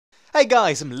Hey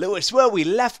guys, I'm Lewis. Where we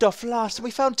left off last, and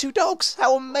we found 2 dogs.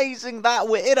 How amazing that!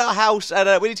 We're in our house,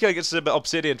 and we need to go get some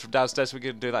obsidian from downstairs, so we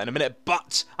can do that in a minute.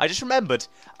 But I just remembered,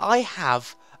 I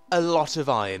have a lot of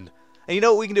iron. And you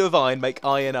know what we can do with iron? Make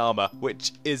iron armour,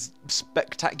 which is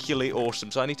spectacularly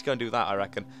awesome. So I need to go and do that, I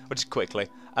reckon. Which is quickly.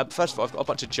 First of all, I've got a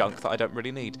bunch of junk that I don't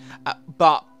really need.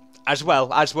 But as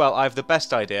well, I have the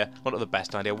best idea. Well, not the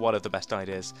best idea, one of the best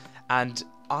ideas. And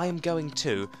I am going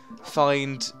to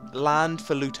find land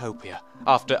for Lootopia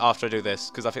after I do this,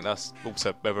 because I think that's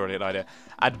also a brilliant idea.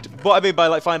 And what I mean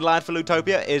by find land for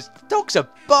Lootopia is dogs are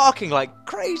barking like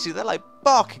crazy. They're like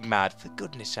barking mad, for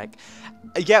goodness sake.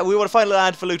 Yeah, we want to find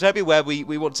land for Lootopia where we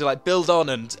want to build on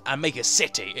and make a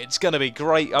city. It's going to be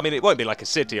great. I mean, it won't be like a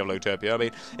city of Lootopia. I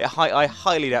mean, I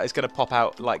highly doubt it's going to pop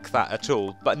out like that at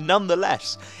all. But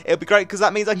nonetheless, it'll be great because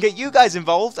that means I can get you guys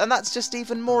involved, and that's just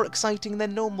even more exciting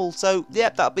than normal. So, yeah,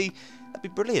 that'd be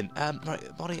brilliant.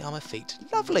 Right, body, armor, feet.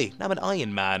 Lovely. I'm an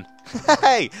Iron Man.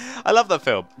 Hey, I love that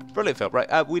film. Brilliant film.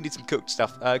 Right, we need some cooked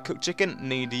stuff. Cooked chicken.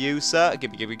 Need you, sir.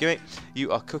 Gimme.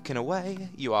 You are cooking away.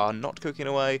 You are not cooking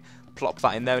away. Plop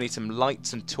that in there. We need some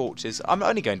lights and torches. I'm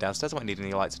only going downstairs. I won't need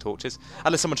any lights or torches.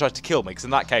 Unless someone tries to kill me, because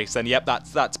in that case, then, yep,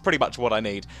 that's pretty much what I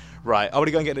need. Right, I want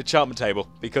to go and get an enchantment table,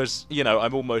 because, you know,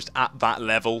 I'm almost at that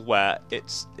level where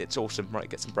it's awesome. Right,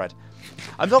 get some bread.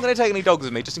 I'm not going to take any dogs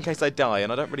with me, just in case they die,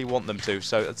 and I don't really want them to,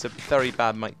 so it's a very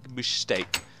bad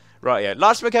mistake. Right, yeah.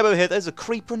 Last time I came over here, there's a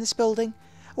creeper in this building.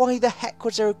 Why the heck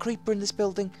was there a creeper in this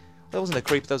building? There wasn't a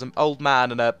creeper, there was an old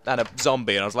man and a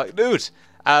zombie, and I was like, dude,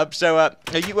 are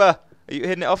you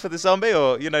hitting it off with the zombie,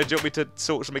 or, you know, do you want me to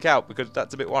sort something out? Because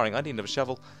that's a bit worrying. I need another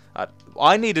shovel.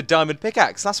 I need a diamond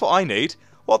pickaxe. That's what I need.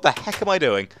 What the heck am I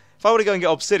doing? If I want to go and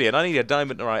get obsidian, I need a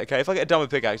diamond. Right, okay, if I get a diamond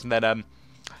pickaxe and then,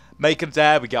 make it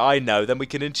there we go. I know. Then we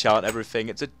can enchant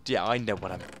everything. Yeah, I know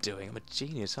what I'm doing. I'm a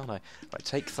genius, aren't I? Right,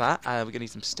 take that. We're going to need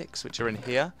some sticks, which are in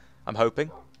here. I'm hoping.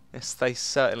 Yes, they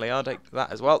certainly are. Take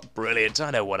that as well. Brilliant.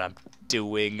 I know what I'm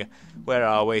doing. Where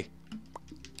are we?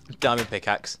 Diamond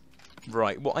pickaxe.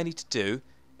 Right, what I need to do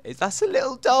is... That's a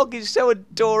little dog. He's so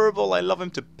adorable. I love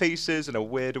him to pieces in a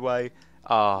weird way.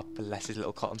 Ah, bless his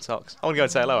little cotton socks. I want to go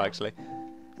and say hello, actually.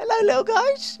 Hello, little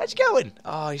guys. How's it going?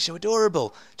 Oh, he's so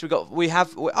adorable. So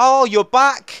oh, you're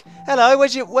back. Hello.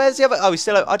 Where's the other? Oh, he's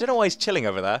still. I don't know why he's chilling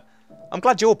over there. I'm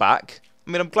glad you're back.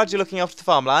 I mean, I'm glad you're looking after the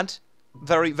farmland.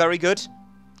 Very, very good.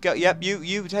 Go. Yep.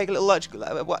 You take a little lunch.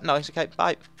 What? No, it's okay.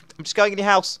 Bye. I'm just going in your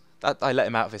house. I let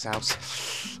him out of his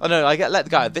house. Oh no, let the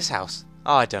guy out of this house.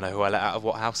 Oh, I don't know who I let out of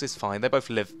what house. It's fine. They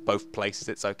both live both places.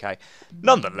 It's okay.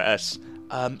 Nonetheless.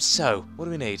 So what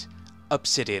do we need?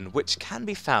 Obsidian, which can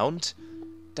be found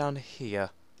down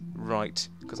here. Right,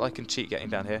 because I can cheat getting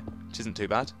down here, which isn't too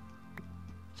bad.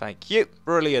 Thank you.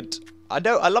 Brilliant. I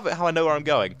love it how I know where I'm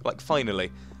going. Like,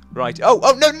 finally. Right.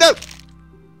 Oh, no!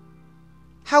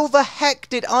 How the heck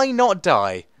did I not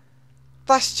die?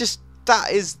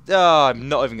 I'm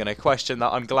not even going to question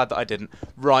that. I'm glad that I didn't.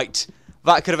 Right.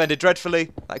 That could have ended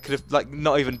dreadfully. That could have,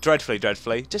 not even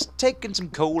dreadfully. Just taking some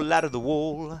coal out of the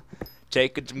wall.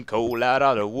 Taking some coal out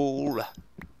of the wall.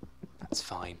 That's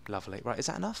fine. Lovely. Right, is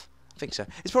that enough? I think so.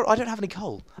 I don't have any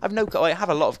coal. I have no coal. I have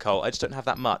a lot of coal. I just don't have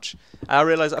that much. And I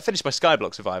realised I finished my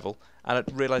Skyblock survival, and I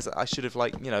realised that I should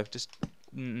have, just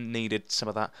needed some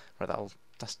of that. Right,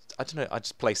 I don't know. I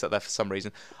just placed that there for some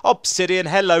reason. Obsidian,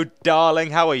 hello,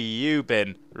 darling. How are you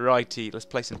been? Righty. Let's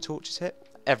place some torches here.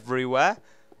 Everywhere.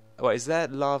 Wait, is there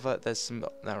lava? There's some...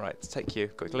 Alright, let's take you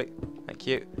quickly. Thank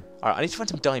you. Alright, I need to find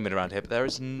some diamond around here, but there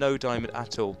is no diamond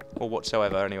at all. Or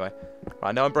whatsoever, anyway. Right,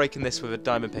 I know I'm breaking this with a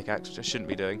diamond pickaxe, which I shouldn't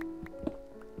be doing.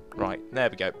 Right, there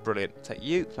we go. Brilliant. Take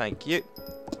you. Thank you.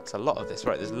 It's a lot of this.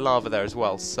 Right, there's lava there as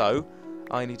well, so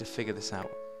I need to figure this out.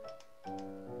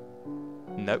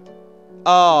 Nope.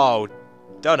 Oh,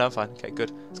 no, I'm fine. Okay,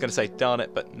 good. I was going to say darn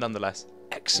it, but nonetheless.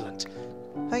 Excellent.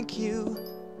 Thank you.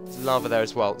 There's lava there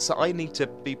as well, so I need to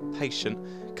be patient,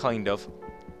 kind of.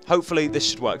 Hopefully this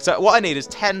should work. So what I need is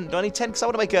 10. Do I need 10? Because I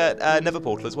want to make a nether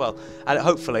portal as well. And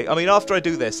hopefully, I mean, after I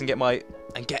do this and get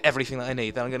everything that I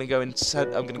need, then I'm going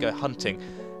to go hunting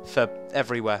for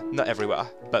everywhere. Not everywhere,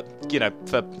 but, you know,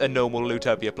 for a normal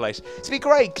Lootopia place. It's going to be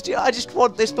great, 'cause, I just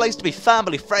want this place to be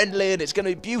family friendly, and it's going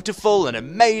to be beautiful and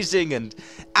amazing and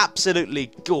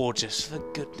absolutely gorgeous, for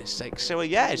goodness sake. So,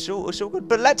 yeah, it's all good.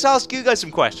 But let's ask you guys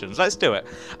some questions. Let's do it.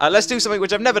 Let's do something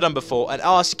which I've never done before and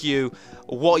ask you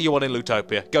what you want in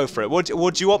Lootopia. Go for it. What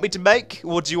do you want me to make?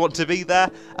 What do you want to be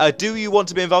there? Do you want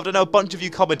to be involved? I know a bunch of you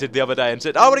commented the other day and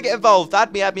said, I want to get involved.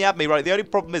 Add me. Right, the only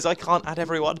problem is I can't add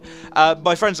everyone.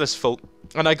 My friends list is full.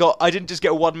 And I didn't just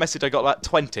get one message, I got like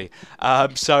 20.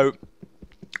 So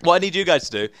what I need you guys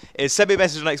to do is send me a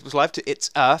message on Xbox Live to It's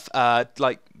Earth,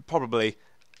 probably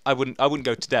I wouldn't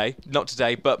go today, not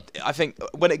today, but I think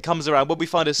when it comes around, when we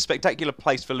find a spectacular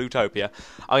place for Lootopia,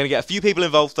 I'm gonna get a few people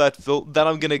involved first of all, then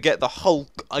I'm gonna get the whole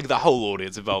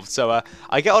audience involved. So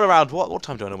I get on around what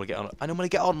time do I normally get on? I normally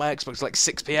get on my Xbox like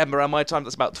 6 p.m. around my time.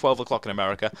 That's about 12 o'clock in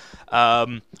America,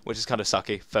 which is kind of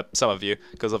sucky for some of you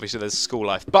because obviously there's school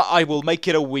life. But I will make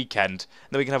it a weekend, and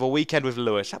then we can have a weekend with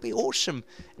Lewis. That'd be awesome.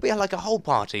 It'd be like a whole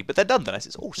party, but then nonetheless,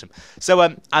 it's awesome. So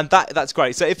and that's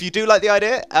great. So if you do like the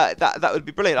idea, that would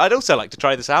be brilliant. I'd also like to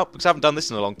try this out because I haven't done this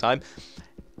in a long time.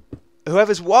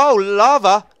 Whoever's whoa,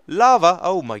 lava!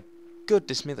 Oh my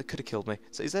goodness me, that could have killed me.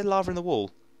 So is there lava in the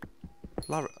wall?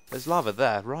 Lava, there's lava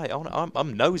there, right?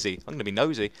 I'm nosy. I'm gonna be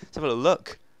nosy. Let's have a little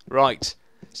look. Right.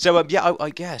 So yeah, I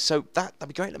guess so. That'd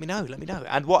be great. Let me know.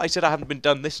 And what I said, I haven't been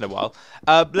done this in a while.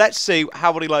 Let's see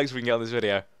how many likes we can get on this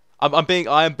video.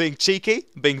 I am being cheeky,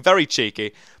 being very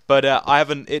cheeky. But I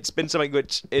haven't. It's been something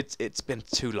which it's been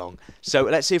too long. So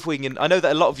let's see if we can. I know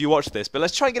that a lot of you watch this, but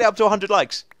let's try and get it up to 100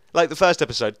 likes, like the first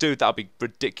episode. Dude, that'd be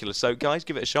ridiculous. So guys,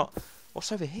 give it a shot. What's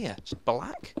over here? Just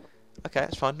black. Okay,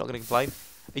 that's fine. Not going to complain.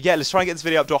 Yeah, let's try and get this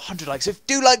video up to 100 likes. If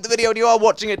you do like the video and you are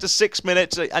watching it to 6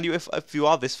 minutes, and if you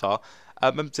are this far,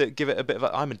 remember to give it a bit of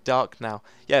a. I'm in dark now.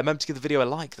 Yeah, remember to give the video a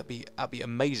like. That'd be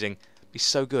amazing. It'd be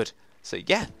so good. So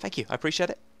yeah, thank you. I appreciate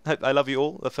it. I love you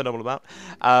all a phenomenal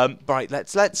amount. Right,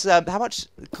 let's how much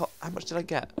did I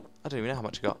get? I don't even know how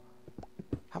much I got.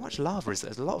 How much lava is there?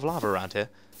 There's a lot of lava around here,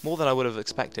 more than I would have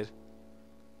expected.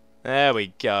 There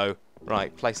we go.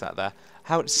 Right, place that there.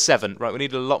 How much? 7. Right, we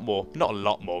need a lot more. Not a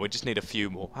lot more. We just need a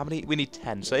few more. How many? We need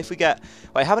 10. So if we get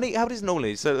wait, how many? How does it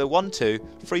normally? So the 1, 2,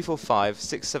 3, 4, 5,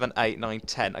 6, 7, 8, 9,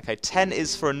 10. Okay, 10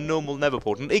 is for a normal Nether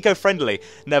portal, an eco-friendly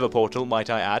Nether portal,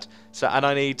 might I add. So and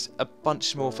I need a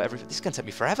bunch more for everything. This is gonna take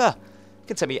me forever. It's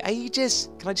gonna take me ages.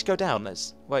 Can I just go down?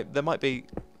 Wait. There might be.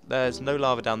 There's no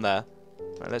lava down there.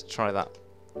 Right, let's try that.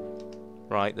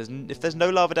 Right, if there's no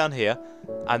lava down here,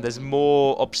 and there's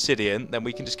more obsidian, then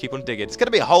we can just keep on digging. It's going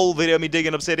to be a whole video of me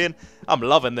digging obsidian. I'm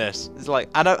loving this. It's like,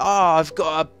 and I've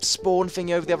got a spawn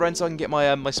thingy over the other end so I can get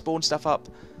my my spawn stuff up.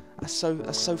 That's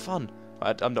so fun.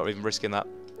 Right, I'm not even risking that.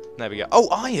 There we go. Oh,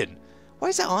 iron! Why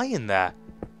is there iron there?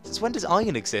 Since when does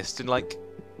iron exist in, like,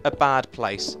 a bad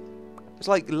place? There's,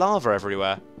 like, lava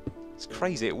everywhere. It's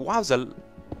crazy. Wowza.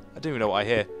 I don't even know what I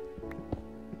hear.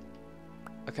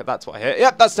 Okay, that's what I hear.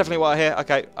 Yep, that's definitely what I hear.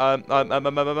 Okay,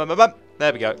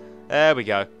 there we go. There we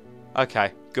go.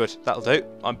 Okay, good. That'll do.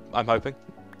 I'm hoping.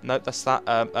 No, that's that.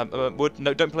 Wood.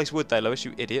 No, don't place wood there, Lewis,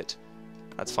 you idiot.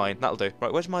 That's fine. That'll do.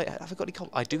 Right, where's my... Have I got any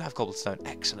cobble? I do have cobblestone.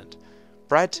 Excellent.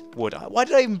 Bread, wood. Why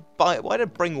did I even buy it? Why did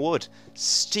I bring wood?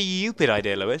 Stupid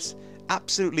idea, Lewis.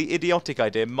 Absolutely idiotic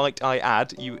idea, might I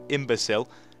add, you imbecile.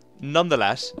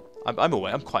 Nonetheless, I'm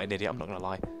aware. I'm quite an idiot. I'm not going to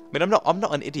lie. I mean, I'm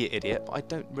not an idiot, but I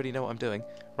don't really know what I'm doing.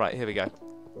 Right, here we go.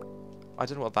 I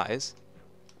don't know what that is.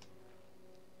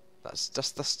 That's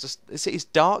just. It's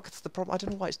dark. That's the problem. I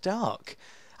don't know why it's dark.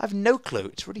 I have no clue.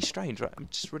 It's really strange. Right, I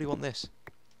just really want this.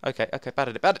 Okay, bad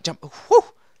at it. Jump. Whew,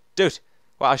 dude.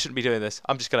 Well, I shouldn't be doing this.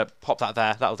 I'm just gonna pop that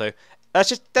there. That'll do.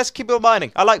 Let's keep on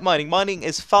mining. I like mining. Mining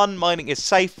is fun. Mining is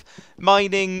safe.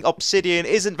 Mining obsidian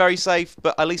isn't very safe,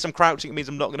 but at least I'm crouching. It means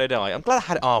I'm not going to die. I'm glad I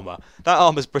had armor. That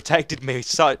armor's protected me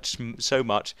so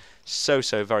much. So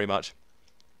very much.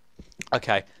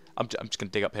 Okay. I'm just going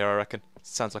to dig up here, I reckon.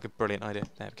 Sounds like a brilliant idea.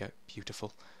 There we go.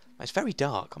 Beautiful. It's very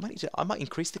dark. I might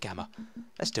increase the gamma.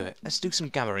 Let's do it. Let's do some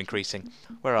gamma increasing.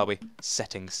 Where are we?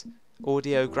 Settings.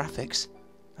 Audio graphics.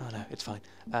 Oh no, it's fine.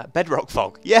 Bedrock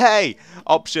fog. Yay!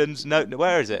 Options. No,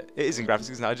 where is it? It is in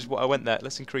graphics, isn't it? I went there.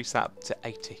 Let's increase that to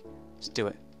 80. Let's do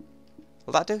it.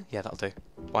 Will that do? Yeah, that'll do.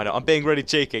 Why not? I'm being really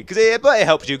cheeky. But it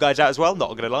helps you guys out as well.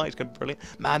 Not gonna lie, it's gonna be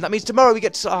brilliant. Man, that means tomorrow we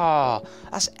get to...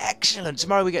 that's excellent.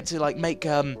 Tomorrow we get to, like, make...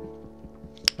 What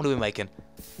are we making?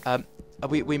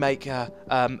 We make an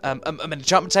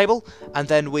enchantment table, and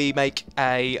then we make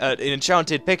an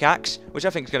enchanted pickaxe, which I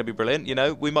think is going to be brilliant. You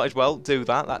know, we might as well do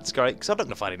that. That's great, because I'm not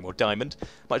going to find any more diamond.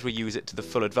 Might as well use it to the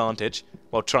full advantage.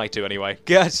 Well, try to anyway.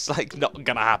 It's like not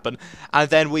going to happen. And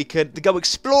then we can go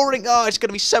exploring. Oh, it's going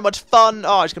to be so much fun.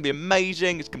 Oh, it's going to be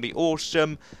amazing. It's going to be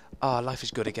awesome. Oh, life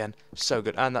is good again. So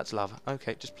good. And that's lava.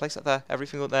 Okay, just place that there.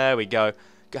 Everything. There we go.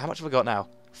 How much have I got now?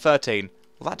 13.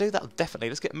 Will that do? That'll definitely.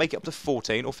 Let's make it up to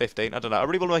 14 or 15. I don't know. I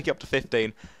really want to make it up to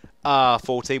 15.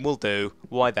 14 will do.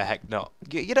 Why the heck not?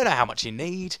 You don't know how much you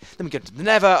need. Then we go to the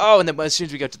Nether. Oh, and then as soon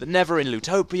as we go to the Nether in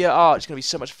Lootopia, oh, it's going to be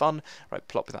so much fun. Right,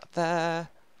 plop that there.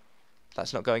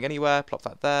 That's not going anywhere. Plop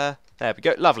that there. There we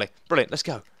go. Lovely. Brilliant. Let's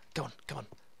go. Go on.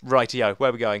 Rightio.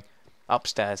 Where are we going?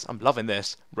 Upstairs. I'm loving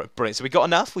this. Brilliant. So we got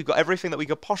enough. We've got everything that we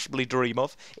could possibly dream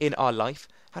of in our life.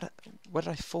 Where did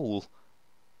I fall?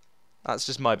 That's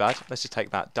just my bad. Let's just take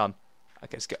that. Done.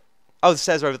 Okay, let's go. Oh, the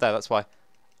stairs are over there, that's why.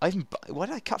 Why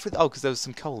did I cut through the... Oh, because there was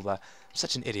some coal there. I'm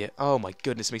such an idiot. Oh, my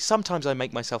goodness me. Sometimes I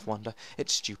make myself wonder.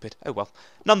 It's stupid. Oh, well.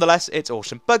 Nonetheless, it's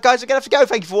awesome. But, guys, we're going to have to go.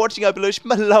 Thank you for watching. I believe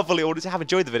my lovely audience have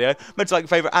enjoyed the video. Remember to like and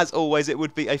favourite. As always, it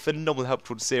would be a phenomenal help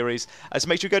toward the series. So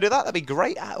make sure you go do that. That'd be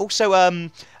great. Also,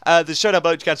 the show down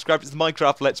below, you can subscribe. It's the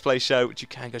Minecraft Let's Play show, which you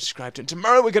can go subscribe to. And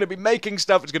tomorrow, we're going to be making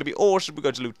stuff. It's going to be awesome. We're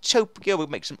going to Lutopia. We'll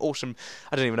make some awesome...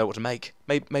 I don't even know what to make.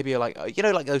 Maybe like, you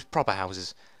know, like those proper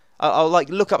houses. I'll like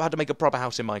look up how to make a proper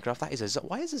house in Minecraft. That is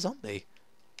why is a zombie?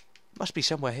 Must be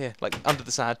somewhere here, like under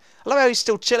the sand. I love how he's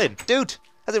still chilling, dude.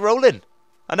 How's it rolling?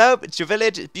 I know it's your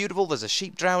village. It's beautiful. There's a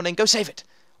sheep drowning. Go save it.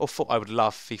 Or I would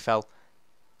laugh if he fell.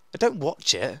 Don't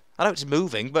watch it. I know it's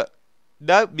moving, but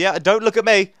no, yeah. Don't look at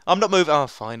me. I'm not moving. Oh,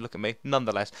 fine. Look at me.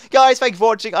 Nonetheless, guys, thank you for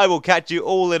watching. I will catch you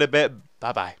all in a bit.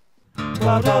 Bye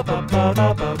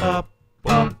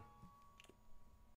bye.